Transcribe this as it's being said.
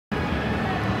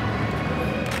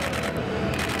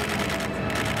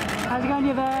How's it going,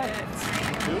 Yvette?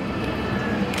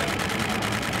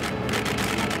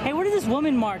 Hey, what does this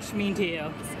woman march mean to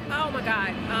you? Oh my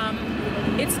God.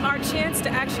 It's our chance to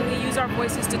actually use our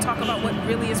voices to talk about what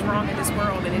really is wrong in this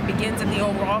world, and it begins in the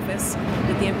Oval Office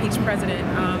with the impeached president.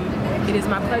 It is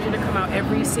my pleasure to come out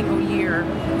every single year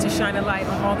to shine a light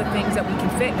on all the things that we can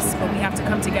fix, but we have to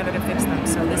come together to fix them.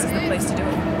 So this is the place to do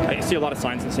it. I see a lot of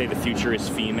signs that say the future is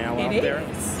female out there.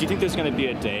 Do you think there's going to be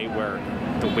a day where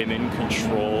the women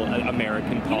control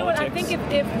American politics? You know what, I think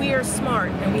if we are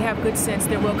smart and we have good sense,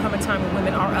 there will come a time when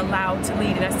women are allowed to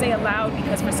lead. And I say allowed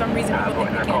because for some reason people think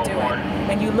we can't do it.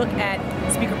 And you look at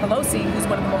Speaker Pelosi, who's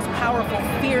one of the most powerful,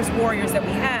 fierce warriors that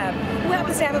we have, who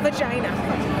happens to have a vagina.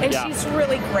 And she's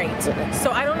really great.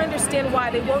 So I don't understand why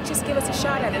they won't just give us a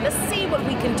shot at it. Let's see what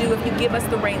we can do if you give us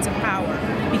the reins of power.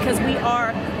 Because we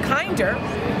are kinder,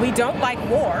 we don't like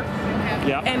war,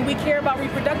 and we care about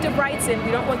reproductive rights, and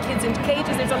we don't want kids in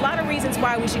cages. There's a lot of reasons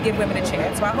why we should give women a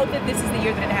chance. So I hope that this is the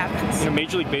year that it happens. You know,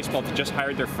 Major League Baseball just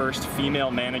hired their first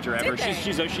female manager ever.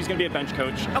 She's going to be a bench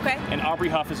coach. Okay. And Aubrey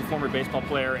Huff is a former baseball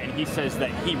player, and he says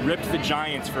that he ripped the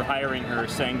Giants for hiring her,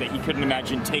 saying that he couldn't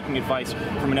imagine taking advice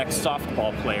from an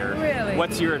ex-softball player. Really?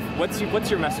 What's your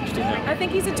message to him? I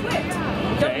think he's a twit.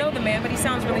 Don't know the man, but he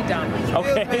sounds really dumb.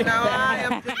 Okay. Excuse me, now I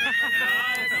am.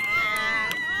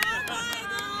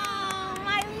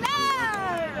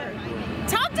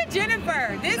 Talk to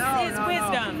Jenifer. This is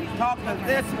wisdom. Talk to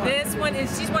this one. This one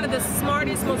is, she's one of the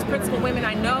smartest, most principled women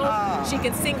I know. She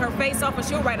can sing her face off and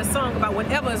she'll write a song about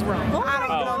whatever is wrong. I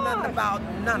don't know nothing about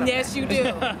none of Yes, you do.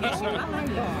 Yes, you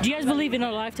do. Do you guys believe in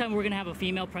our lifetime we're going to have a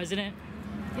female president?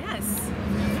 Yes.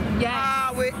 Yes.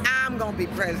 I'm going to be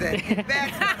president.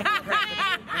 Yvette's gonna be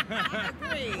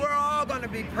president. We're all going to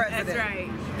be president. That's right.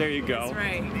 There you go. That's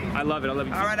right. I love it. I love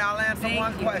it. All right, I'll answer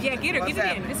one question. Yeah, get her. Get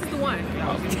it in. This is the one.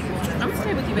 I'm going to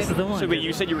stay with you, baby. This is the one. So wait,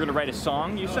 you said you were going to write a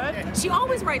song, you said? She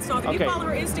always writes songs. If you follow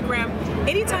her Instagram,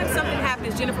 anytime something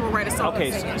happens, Jenifer will write a song.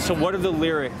 Okay, so what are the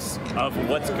lyrics of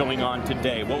what's going on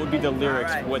today? What would be the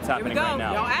lyrics of what's happening right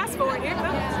now? Y'all asked for it. Here it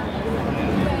comes.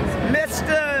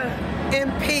 Mr.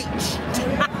 Impeached.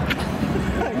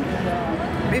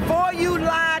 Before you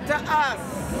lied to us,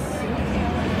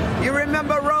 you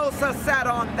remember Rosa sat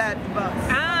on that bus.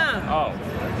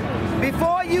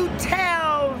 Before you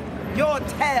tell your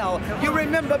tale, you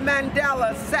remember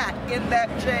Mandela sat in that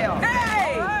jail.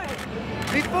 Hey!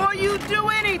 Before you do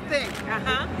anything,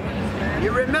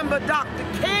 you remember Dr.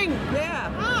 King.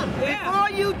 Before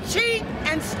you cheat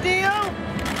and steal,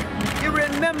 you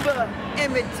remember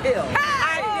Emmett Till.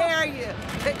 I dare you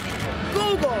to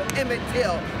Google Emmett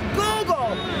Till.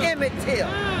 Google Emmett Till.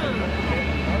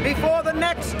 Before the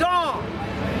next dawn,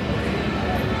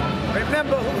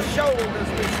 remember whose shoulders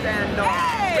we stand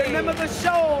on. Remember the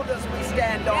shoulders we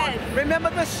stand on. Remember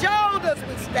the shoulders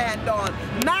we stand on.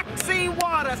 Maxine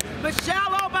Waters,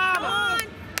 Michelle Obama.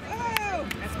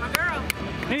 That's my girl.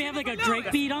 Maybe have like a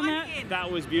Drake beat on that? That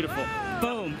was beautiful.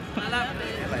 Boom. I love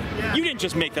it. You didn't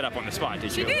just make that up on the spot,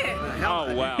 did you? She did.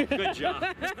 Oh, wow. Good job.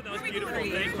 That was beautiful.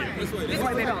 Thank you.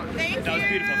 Thank you. That was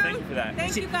beautiful. Thank you for that.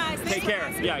 Thank you guys. Take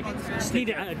care. Yeah. Just need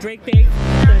a Drake beat.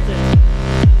 That's it.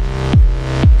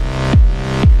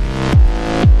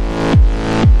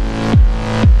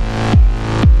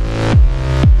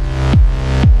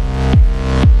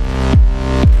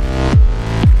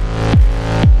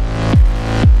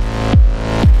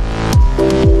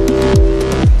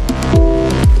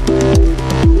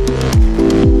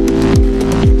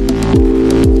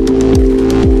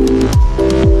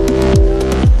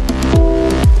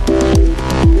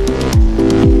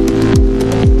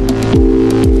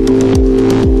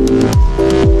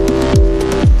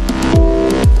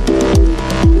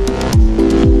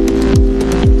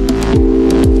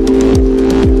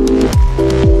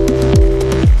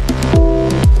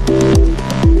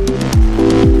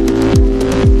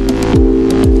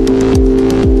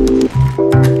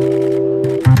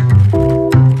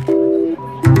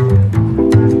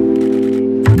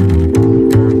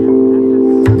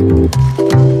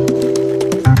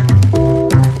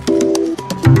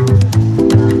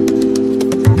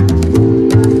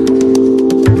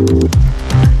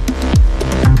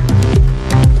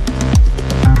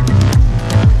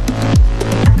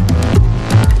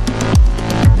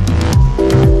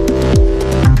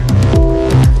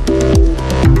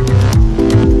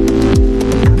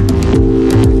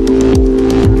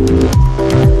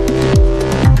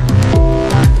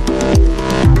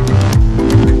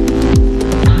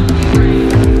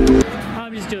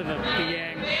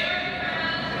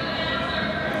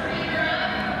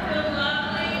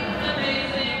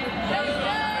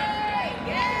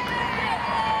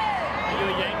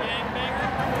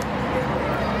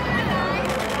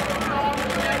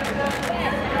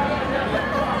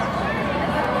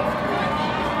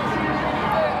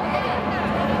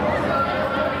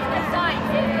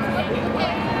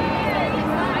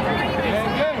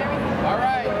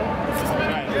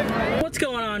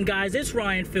 guys, it's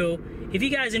Ryan Phil. If you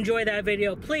guys enjoyed that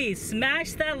video, please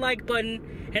smash that like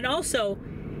button and also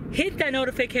hit that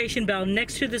notification bell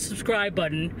next to the subscribe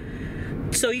button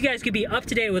so you guys can be up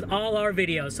to date with all our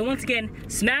videos. So once again,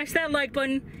 smash that like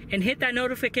button and hit that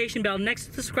notification bell next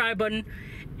to the subscribe button,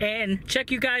 and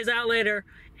check you guys out later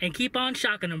and keep on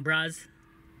shocking them, bros.